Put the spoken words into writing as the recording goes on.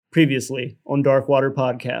Previously on Dark Water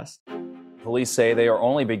Podcast. Police say they are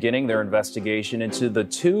only beginning their investigation into the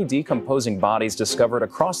two decomposing bodies discovered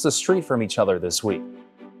across the street from each other this week.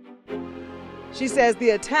 She says the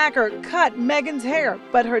attacker cut Megan's hair,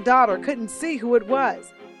 but her daughter couldn't see who it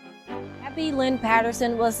was. Abby Lynn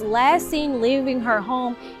Patterson was last seen leaving her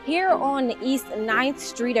home here on East 9th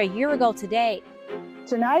Street a year ago today.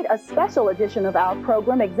 Tonight, a special edition of our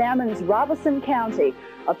program examines Robeson County,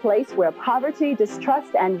 a place where poverty,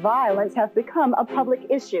 distrust, and violence have become a public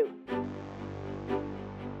issue.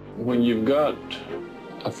 When you've got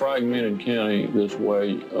a fragmented county this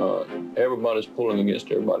way, everybody's pulling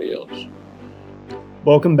against everybody else.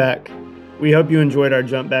 Welcome back. We hope you enjoyed our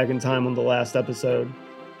jump back in time on the last episode,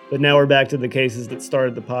 but now we're back to the cases that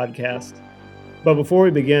started the podcast. But before we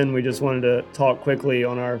begin, we just wanted to talk quickly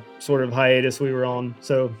on our sort of hiatus we were on.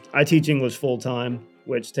 So I teach English full-time,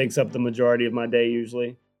 which takes up the majority of my day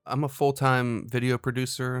usually. I'm a full-time video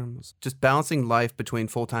producer, just balancing life between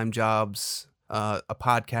full-time jobs, a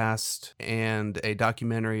podcast, and a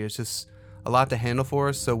documentary is just a lot to handle for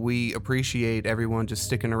us. So we appreciate everyone just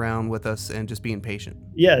sticking around with us and just being patient.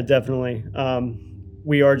 Yeah, definitely.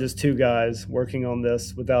 We are just two guys working on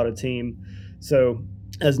this without a team. So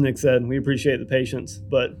as Nick said, we appreciate the patience,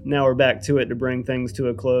 but now we're back to it to bring things to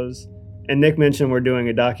a close. And Nick mentioned we're doing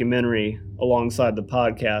a documentary alongside the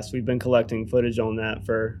podcast. We've been collecting footage on that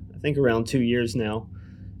for, I think, around 2 years now.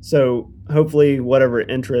 So hopefully whatever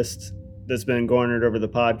interest that's been garnered over the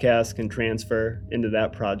podcast can transfer into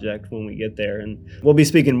that project when we get there. And we'll be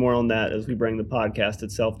speaking more on that as we bring the podcast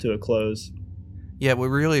itself to a close. Yeah, we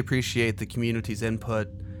really appreciate the community's input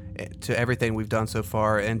to everything we've done so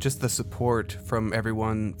far and just the support from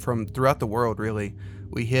everyone from throughout the world, really.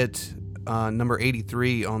 We hit number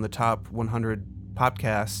 83 on the top 100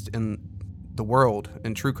 podcast in the world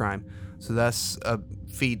in true crime. So that's a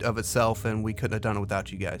feat of itself, and we couldn't have done it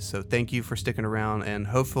without you guys. So thank you for sticking around, and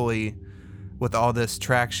hopefully with all this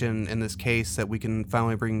traction in this case that we can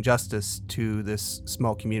finally bring justice to this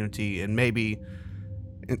small community and maybe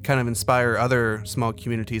kind of inspire other small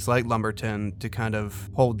communities like Lumberton to kind of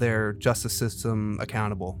hold their justice system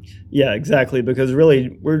accountable. Yeah, exactly. Because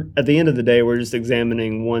really, we're at the end of the day, we're just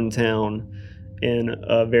examining one town in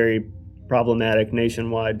a very problematic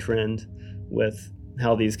nationwide trend with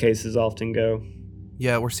how these cases often go.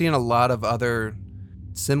 Yeah, we're seeing a lot of other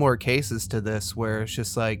similar cases to this where it's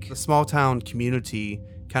just like a small town community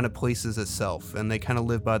kind of polices itself and they kind of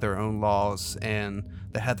live by their own laws and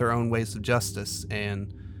they have their own ways of justice.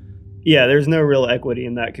 And yeah, there's no real equity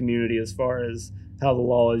in that community as far as how the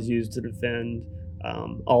law is used to defend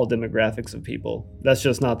all demographics of people. That's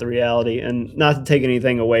just not the reality. And not to take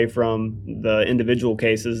anything away from the individual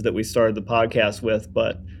cases that we started the podcast with,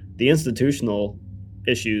 but the institutional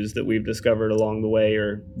issues that we've discovered along the way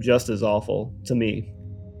are just as awful to me.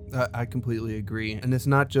 I completely agree. And it's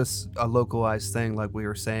not just a localized thing like we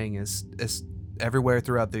were saying, it's everywhere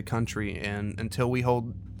throughout the country. And until we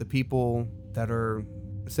hold the people that are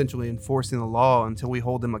essentially enforcing the law, until we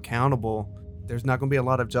hold them accountable, there's not going to be a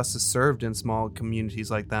lot of justice served in small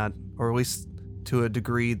communities like that, or at least to a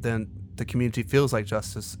degree that the community feels like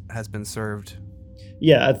justice has been served.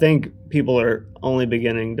 Yeah, I think people are only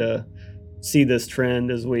beginning to see this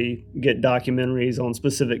trend as we get documentaries on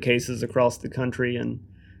specific cases across the country, and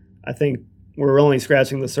I think we're only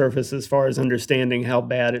scratching the surface as far as understanding how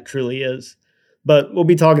bad it truly is. But we'll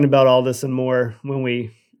be talking about all this and more when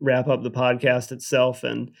we wrap up the podcast itself.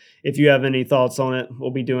 And if you have any thoughts on it,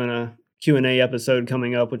 we'll be doing a Q&A episode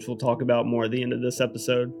coming up, which we'll talk about more at the end of this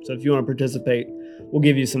episode. So if you want to participate, we'll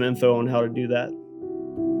give you some info on how to do that.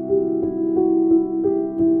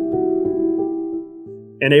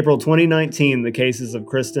 In April 2019, the cases of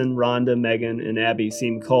Kristen, Rhonda, Megan, and Abby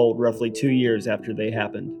seemed cold roughly 2 years after they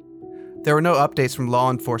happened. There were no updates from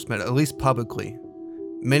law enforcement, at least publicly.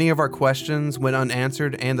 Many of our questions went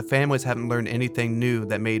unanswered, and the families haven't learned anything new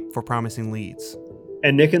that made for promising leads.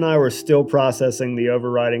 And Nick and I were still processing the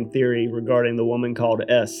overriding theory regarding the woman called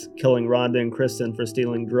S killing Rhonda and Kristen for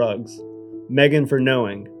stealing drugs, Megan for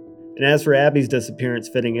knowing, and as for Abby's disappearance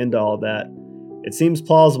fitting into all that, it seems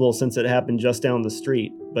plausible since it happened just down the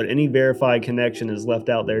street, but any verified connection is left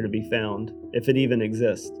out there to be found, if it even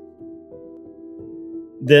exists.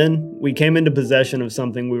 Then, we came into possession of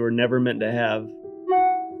something we were never meant to have.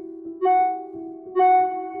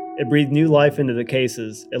 It breathed new life into the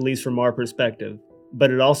cases, at least from our perspective,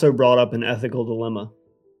 but it also brought up an ethical dilemma.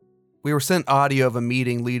 We were sent audio of a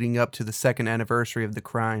meeting leading up to the second anniversary of the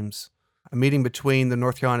crimes. A meeting between the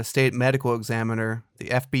North Carolina State Medical Examiner, the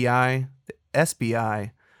FBI, the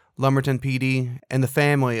SBI, Lumberton PD, and the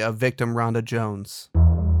family of victim Rhonda Jones.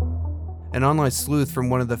 An online sleuth from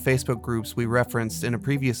one of the Facebook groups we referenced in a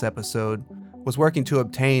previous episode was working to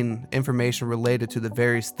obtain information related to the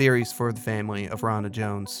various theories for the family of Rhonda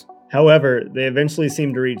Jones. However, they eventually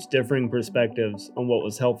seemed to reach differing perspectives on what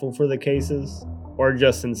was helpful for the cases or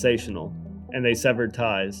just sensational, and they severed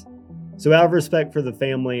ties. So out of respect for the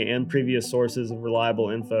family and previous sources of reliable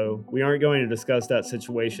info, we aren't going to discuss that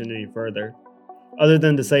situation any further, other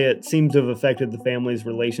than to say it seemed to have affected the family's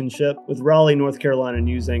relationship with Raleigh, North Carolina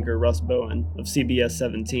news anchor Russ Bowen of CBS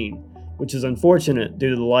 17, which is unfortunate due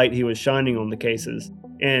to the light he was shining on the cases.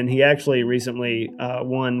 And he actually recently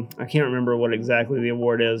won, I can't remember what exactly the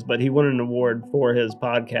award is, but he won an award for his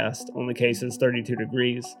podcast on the cases 32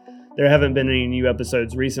 Degrees. There haven't been any new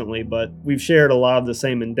episodes recently, but we've shared a lot of the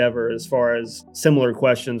same endeavor as far as similar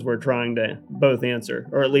questions we're trying to both answer,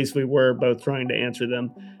 or at least we were both trying to answer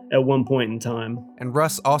them at one point in time. And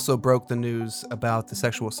Russ also broke the news about the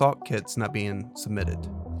sexual assault kits not being submitted.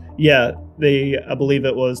 Yeah, I believe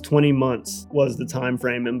it was 20 months was the time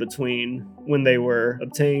frame in between when they were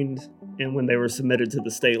obtained and when they were submitted to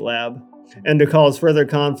the state lab. And to cause further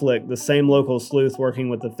conflict, the same local sleuth working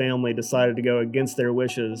with the family decided to go against their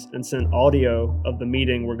wishes and sent audio of the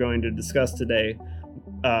meeting we're going to discuss today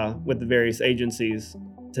with the various agencies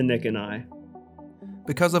to Nick and I.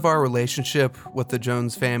 Because of our relationship with the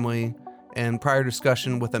Jones family and prior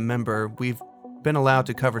discussion with a member, we've been allowed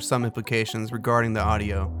to cover some implications regarding the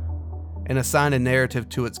audio and assign a narrative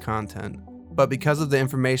to its content. But because of the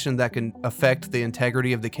information that can affect the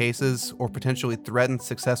integrity of the cases or potentially threaten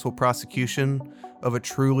successful prosecution of a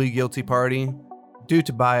truly guilty party, due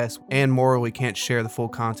to bias and morally can't share the full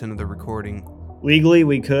content of the recording. Legally,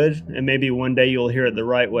 we could, and maybe one day you'll hear it the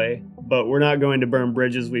right way, but we're not going to burn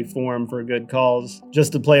bridges we form for a good cause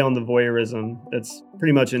just to play on the voyeurism that's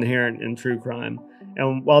pretty much inherent in true crime.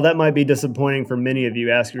 And while that might be disappointing for many of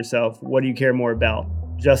you, ask yourself, what do you care more about?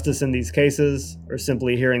 Justice in these cases, or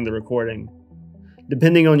simply hearing the recording?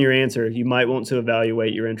 Depending on your answer, you might want to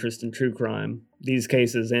evaluate your interest in true crime, these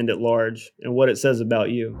cases and at large, and what it says about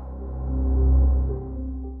you.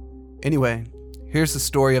 Anyway, here's the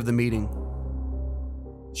story of the meeting.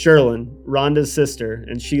 Sherlyn, Rhonda's sister,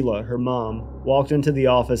 and Sheila, her mom, walked into the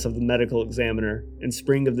office of the medical examiner in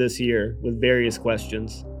spring of this year with various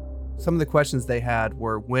questions. Some of the questions they had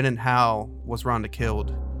were when and how was Rhonda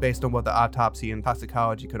killed, based on what the autopsy and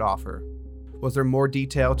toxicology could offer. Was there more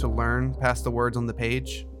detail to learn past the words on the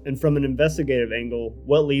page? And from an investigative angle,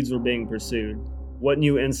 what leads were being pursued? What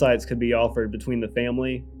new insights could be offered between the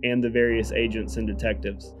family and the various agents and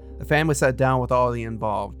detectives? The family sat down with all the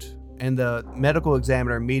involved, and the medical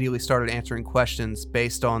examiner immediately started answering questions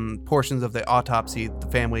based on portions of the autopsy the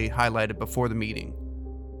family highlighted before the meeting.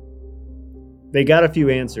 They got a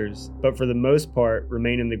few answers, but for the most part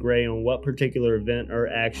remain in the gray on what particular event or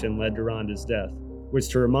action led to Rhonda's death, which,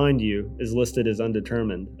 to remind you, is listed as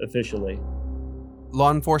undetermined officially. Law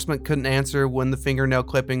enforcement couldn't answer when the fingernail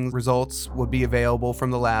clipping results would be available from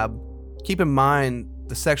the lab. Keep in mind,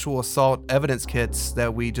 the sexual assault evidence kits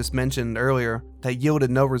that we just mentioned earlier that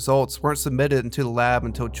yielded no results weren't submitted into the lab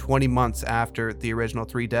until 20 months after the original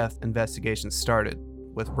 3-death investigations started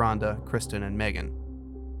with Rhonda, Kristen, and Megan.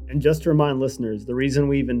 And just to remind listeners, the reason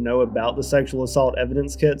we even know about the sexual assault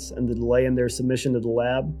evidence kits and the delay in their submission to the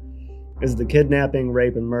lab is the kidnapping,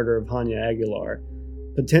 rape, and murder of Hania Aguilar.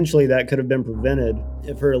 Potentially that could have been prevented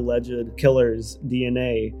if her alleged killer's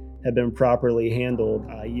DNA had been properly handled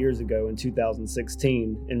years ago in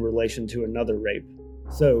 2016 in relation to another rape.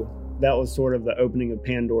 So that was sort of the opening of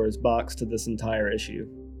Pandora's box to this entire issue.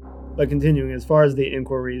 But continuing, as far as the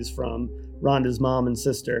inquiries from Rhonda's mom and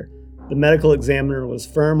sister, the medical examiner was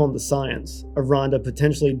firm on the science of Rhonda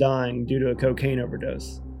potentially dying due to a cocaine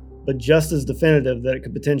overdose, but just as definitive that it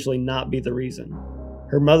could potentially not be the reason.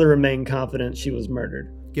 Her mother remained confident she was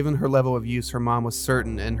murdered. Given her level of use, her mom was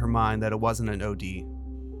certain in her mind that it wasn't an OD.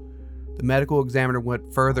 The medical examiner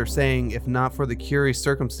went further, saying if not for the curious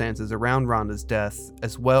circumstances around Rhonda's death,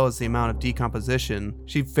 as well as the amount of decomposition,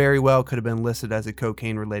 she very well could have been listed as a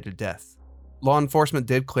cocaine-related death. Law enforcement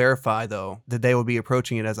did clarify, though, that they would be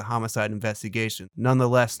approaching it as a homicide investigation,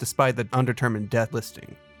 nonetheless, despite the undetermined death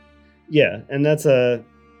listing. Yeah, and that's a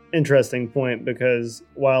interesting point because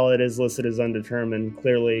while it is listed as undetermined,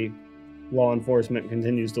 clearly law enforcement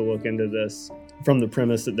continues to look into this from the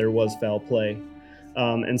premise that there was foul play.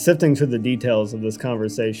 And sifting through the details of this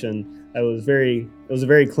conversation, it was a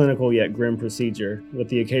very clinical yet grim procedure with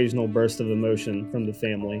the occasional burst of emotion from the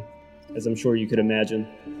family, as I'm sure you could imagine.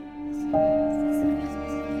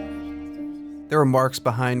 There were marks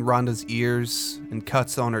behind Rhonda's ears and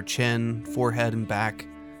cuts on her chin, forehead, and back.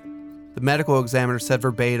 The medical examiner said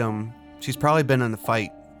verbatim, she's probably been in a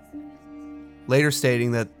fight, later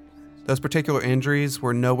stating that Those particular injuries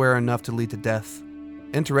were nowhere enough to lead to death.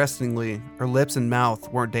 Interestingly, her lips and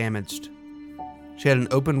mouth weren't damaged. She had an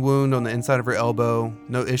open wound on the inside of her elbow,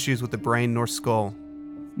 no issues with the brain nor skull.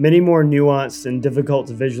 Many more nuanced and difficult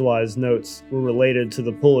to visualize notes were related to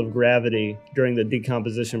the pull of gravity during the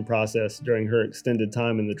decomposition process during her extended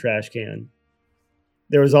time in the trash can.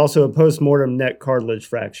 There was also a post-mortem neck cartilage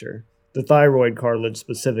fracture, the thyroid cartilage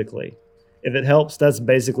specifically. If it helps, that's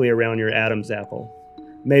basically around your Adam's apple.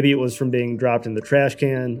 Maybe it was from being dropped in the trash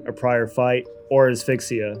can, a prior fight, or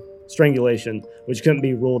asphyxia, strangulation, which couldn't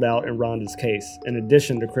be ruled out in Rhonda's case, in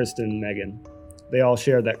addition to Kristen and Megan. They all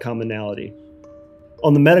shared that commonality.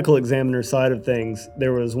 On the medical examiner side of things,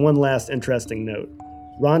 there was one last interesting note.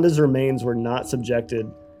 Rhonda's remains were not subjected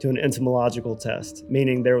to an entomological test,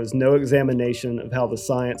 meaning there was no examination of how the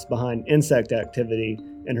science behind insect activity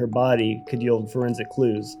in her body could yield forensic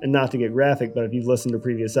clues. And not to get graphic, but if you've listened to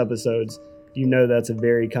previous episodes, you know that's a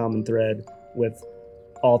very common thread with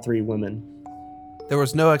all three women. There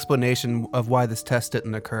was no explanation of why this test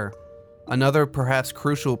didn't occur. Another perhaps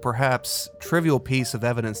crucial, perhaps trivial piece of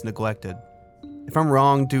evidence neglected. If I'm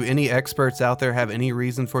wrong, do any experts out there have any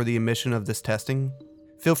reason for the omission of this testing?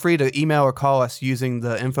 Feel free to email or call us using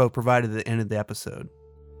the info provided at the end of the episode.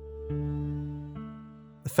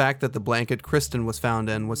 The fact that the blanket Kristen was found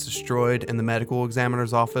in was destroyed in the medical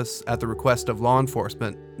examiner's office at the request of law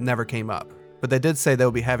enforcement never came up, but they did say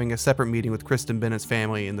they'll be having a separate meeting with Kristen Bennett's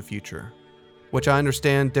family in the future. Which I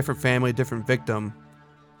understand, different family, different victim.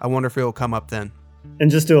 I wonder if it'll come up then.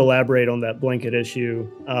 And just to elaborate on that blanket issue,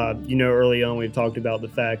 early on we've talked about the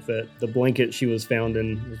fact that the blanket she was found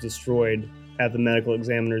in was destroyed at the medical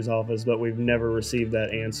examiner's office, but we've never received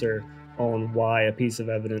that answer on why a piece of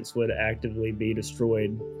evidence would actively be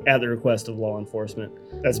destroyed at the request of law enforcement.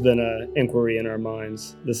 That's been an inquiry in our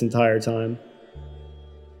minds this entire time.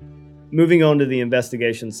 Moving on to the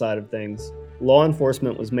investigation side of things, law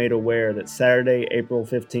enforcement was made aware that Saturday, April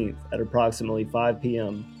 15th at approximately 5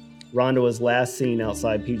 p.m., Rhonda was last seen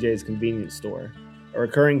outside PJ's convenience store, a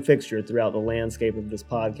recurring fixture throughout the landscape of this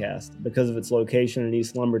podcast because of its location in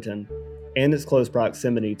East Lumberton and its close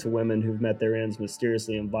proximity to women who've met their ends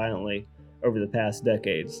mysteriously and violently over the past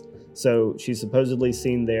decades. So she's supposedly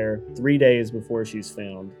seen there 3 days before she's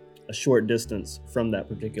found, a short distance from that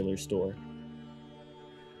particular store.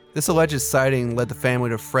 This alleged sighting led the family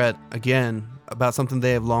to fret, again, about something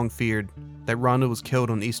they have long feared, that Rhonda was killed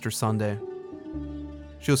on Easter Sunday.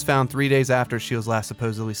 She was found 3 days after she was last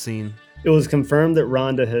supposedly seen. It was confirmed that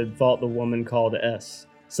Rhonda had fought the woman called S,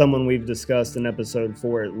 someone we've discussed in episode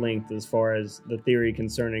 4 at length as far as the theory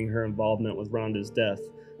concerning her involvement with Rhonda's death.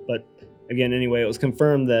 But again, anyway, it was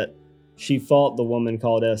confirmed that she fought the woman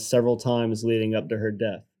called S several times leading up to her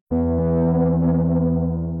death.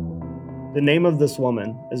 The name of this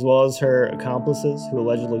woman, as well as her accomplices who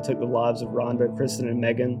allegedly took the lives of Rhonda, Kristen, and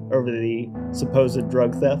Megan over the supposed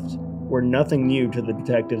drug theft, were nothing new to the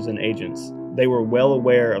detectives and agents. They were well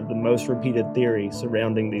aware of the most repeated theory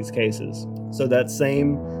surrounding these cases. So that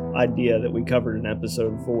same idea that we covered in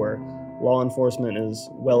episode 4, law enforcement is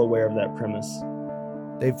well aware of that premise.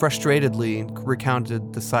 They frustratedly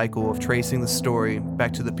recounted the cycle of tracing the story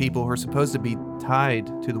back to the people who are supposed to be tied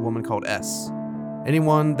to the woman called S.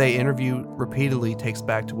 Anyone they interview repeatedly takes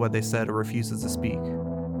back to what they said or refuses to speak.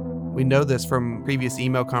 We know this from previous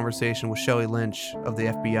email conversation with Shelley Lynch of the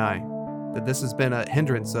FBI, that this has been a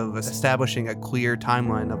hindrance of establishing a clear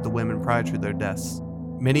timeline of the women prior to their deaths.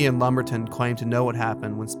 Many in Lumberton claim to know what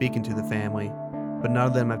happened when speaking to the family, but none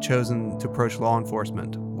of them have chosen to approach law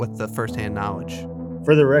enforcement with the first-hand knowledge.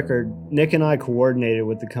 For the record, Nick and I coordinated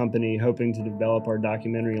with the company hoping to develop our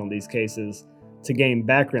documentary on these cases to gain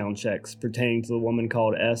background checks pertaining to the woman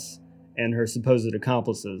called S and her supposed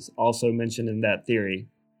accomplices, also mentioned in that theory.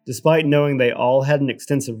 Despite knowing they all had an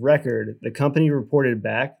extensive record, the company reported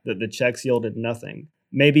back that the checks yielded nothing,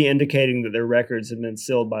 maybe indicating that their records had been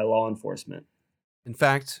sealed by law enforcement. In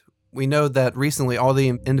fact, we know that recently all the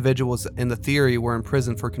individuals in the theory were in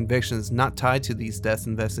prison for convictions not tied to these death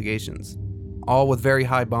investigations, all with very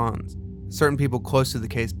high bonds. Certain people close to the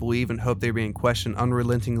case believe and hope they're being questioned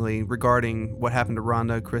unrelentingly regarding what happened to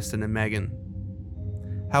Rhonda, Kristen, and Megan.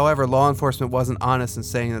 However, law enforcement wasn't honest in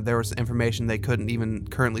saying that there was information they couldn't even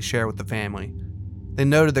currently share with the family. They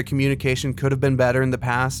noted that communication could have been better in the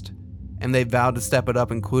past, and they vowed to step it up,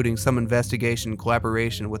 including some investigation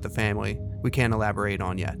collaboration with the family we can't elaborate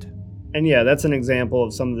on yet. And yeah, that's an example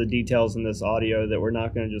of some of the details in this audio that we're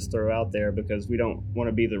not going to just throw out there because we don't want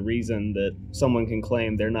to be the reason that someone can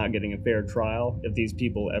claim they're not getting a fair trial if these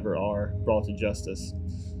people ever are brought to justice.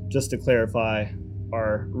 Just to clarify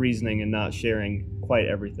our reasoning and not sharing quite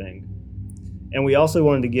everything. And we also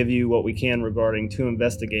wanted to give you what we can regarding 2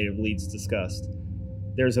 investigative leads discussed.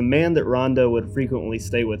 There's a man that Rhonda would frequently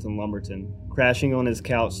stay with in Lumberton, crashing on his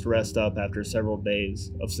couch to rest up after several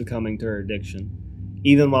days of succumbing to her addiction,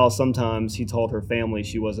 even while sometimes he told her family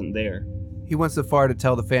she wasn't there. He went so far to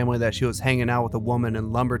tell the family that she was hanging out with a woman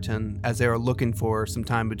in Lumberton as they were looking for her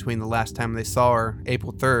sometime between the last time they saw her,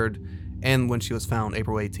 April 3rd, and when she was found,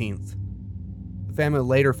 April 18th. The family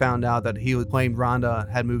later found out that he claimed Rhonda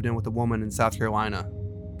had moved in with a woman in South Carolina.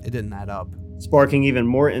 It didn't add up. Sparking even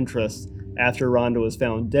more interest, after Rhonda was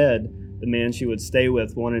found dead, the man she would stay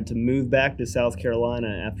with wanted to move back to South Carolina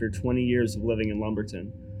after 20 years of living in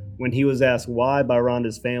Lumberton. When he was asked why by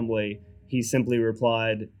Rhonda's family, he simply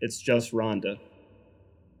replied, "It's just Rhonda."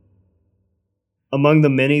 Among the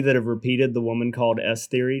many that have repeated the woman called S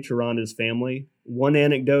theory to Rhonda's family, one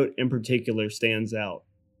anecdote in particular stands out.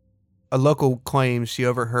 A local claims she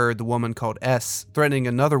overheard the woman called S threatening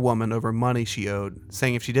another woman over money she owed,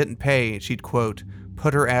 saying if she didn't pay, she'd, quote,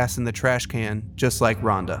 put her ass in the trash can just like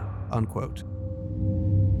Rhonda, unquote.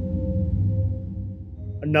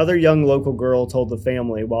 Another young local girl told the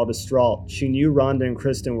family while distraught she knew Rhonda and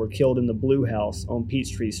Kristen were killed in the Blue House on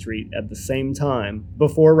Peachtree Street at the same time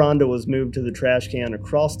before Rhonda was moved to the trash can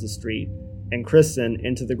across the street and Kristen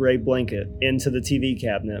into the gray blanket into the TV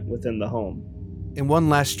cabinet within the home. In one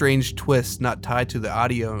last strange twist not tied to the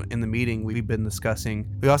audio in the meeting we've been discussing,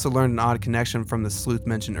 we also learned an odd connection from the sleuth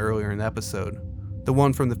mentioned earlier in the episode, the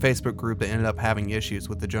one from the Facebook group that ended up having issues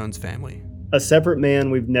with the Jones family. A separate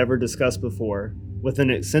man we've never discussed before, with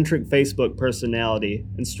an eccentric Facebook personality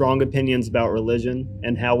and strong opinions about religion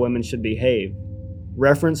and how women should behave,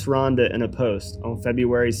 referenced Rhonda in a post on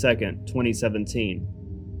February 2nd, 2017,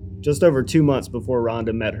 just over 2 months before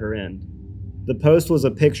Rhonda met her end. The post was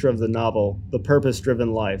a picture of the novel, The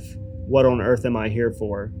Purpose-Driven Life, What on Earth Am I Here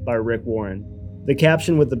For? By Rick Warren. The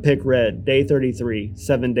caption with the pic read, Day 33,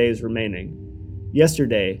 7 days remaining.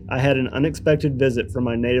 Yesterday, I had an unexpected visit from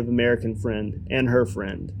my Native American friend and her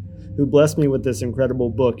friend, who blessed me with this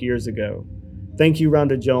incredible book years ago. Thank you,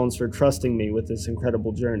 Rhonda Jones, for trusting me with this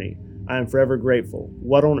incredible journey. I am forever grateful.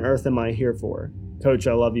 What on earth am I here for? Coach,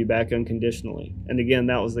 I love you back unconditionally. And again,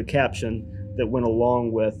 that was the caption that went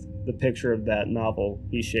along with the picture of that novel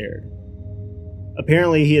he shared.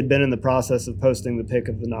 Apparently, he had been in the process of posting the pic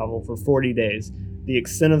of the novel for 40 days, the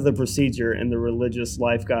extent of the procedure in the religious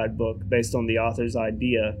life guide book based on the author's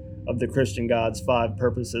idea of the Christian God's 5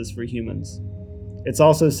 purposes for humans. It's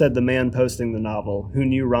also said the man posting the novel, who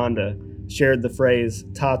knew Rhonda, shared the phrase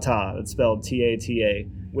 "ta-ta," that's spelled T-A-T-A,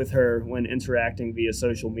 with her when interacting via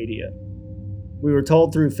social media. We were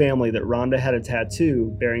told through family that Rhonda had a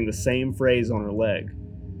tattoo bearing the same phrase on her leg.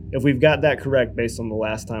 If we've got that correct based on the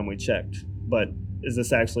last time we checked, but is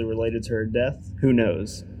this actually related to her death? Who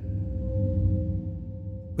knows?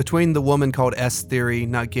 Between the woman called S theory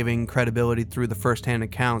not giving credibility through the first-hand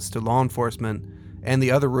accounts to law enforcement and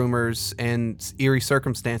the other rumors and eerie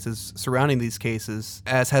circumstances surrounding these cases,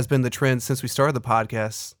 as has been the trend since we started the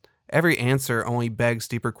podcast, every answer only begs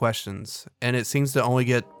deeper questions, and it seems to only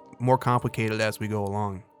get more complicated as we go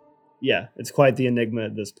along. Yeah, it's quite the enigma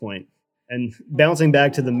at this point. And bouncing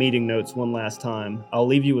back to the meeting notes one last time, I'll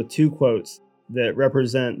leave you with 2 quotes that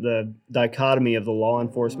represent the dichotomy of the law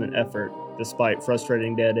enforcement effort, despite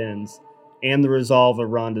frustrating dead ends, and the resolve of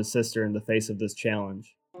Rhonda's sister in the face of this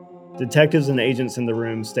challenge. Detectives and agents in the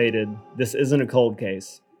room stated this isn't a cold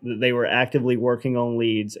case, that they were actively working on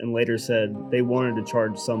leads, and later said they wanted to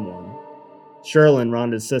charge someone. Sherlyn,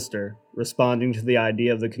 Rhonda's sister, responding to the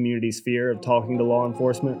idea of the community's fear of talking to law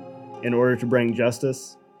enforcement in order to bring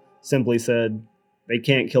justice, simply said, they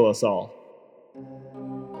can't kill us all.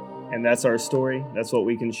 And that's our story. That's what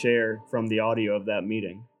we can share from the audio of that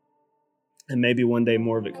meeting. And maybe one day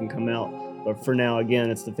more of it can come out. But for now, again,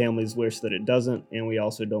 it's the family's wish that it doesn't, and we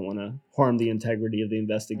also don't want to harm the integrity of the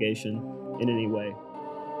investigation in any way.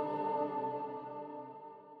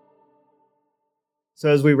 So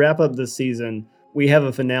as we wrap up this season, we have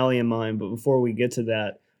a finale in mind, but before we get to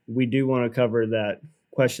that, we do want to cover that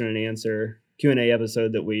question and answer Q&A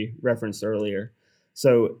episode that we referenced earlier.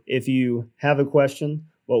 So if you have a question,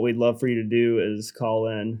 what we'd love for you to do is call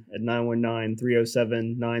in at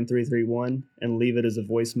 919-307-9331 and leave it as a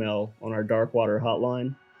voicemail on our Darkwater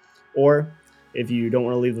hotline. Or if you don't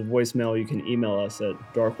want to leave the voicemail, you can email us at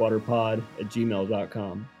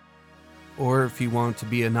darkwaterpod@gmail.com. Or if you want to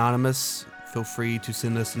be anonymous, feel free to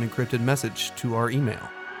send us an encrypted message to our email.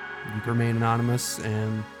 You can remain anonymous,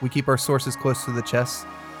 and we keep our sources close to the chest.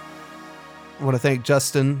 I want to thank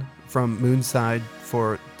Justin from Moonside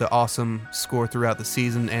for the awesome score throughout the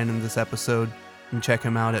season and in this episode. You can check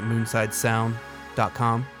him out at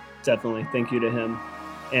moonsidesound.com. Definitely. Thank you to him.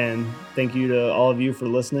 And thank you to all of you for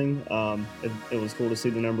listening. It was cool to see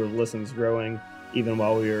the number of listens growing even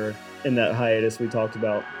while we were in that hiatus we talked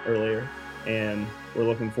about earlier. And we're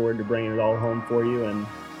looking forward to bringing it all home for you. And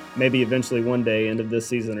maybe eventually one day, end of this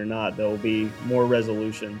season or not, there will be more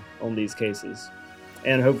resolution on these cases.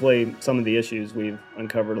 And hopefully some of the issues we've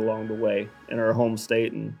uncovered along the way in our home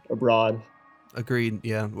state and abroad. Agreed.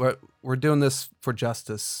 Yeah. We're doing this for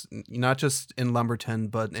justice, not just in Lumberton,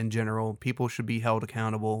 but in general. People should be held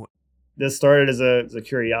accountable. This started as a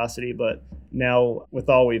curiosity, but now with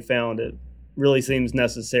all we've found, it really seems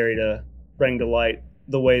necessary to bring to light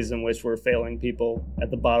the ways in which we're failing people at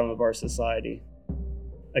the bottom of our society.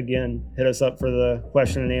 Again, hit us up for the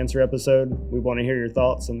question and answer episode. We want to hear your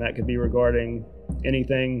thoughts, and that could be regarding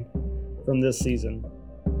anything from this season.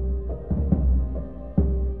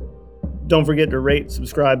 Don't forget to rate,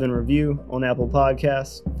 subscribe, and review on Apple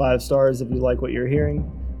Podcasts. 5 stars if you like what you're hearing.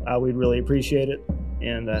 We'd really appreciate it,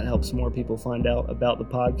 and that helps more people find out about the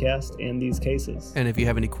podcast and these cases. And if you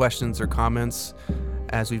have any questions or comments,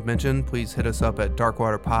 as we've mentioned, please hit us up at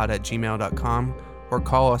darkwaterpod@gmail.com or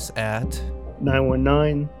call us at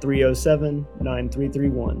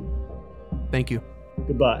 919-307-9331. Thank you.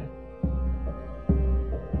 Goodbye.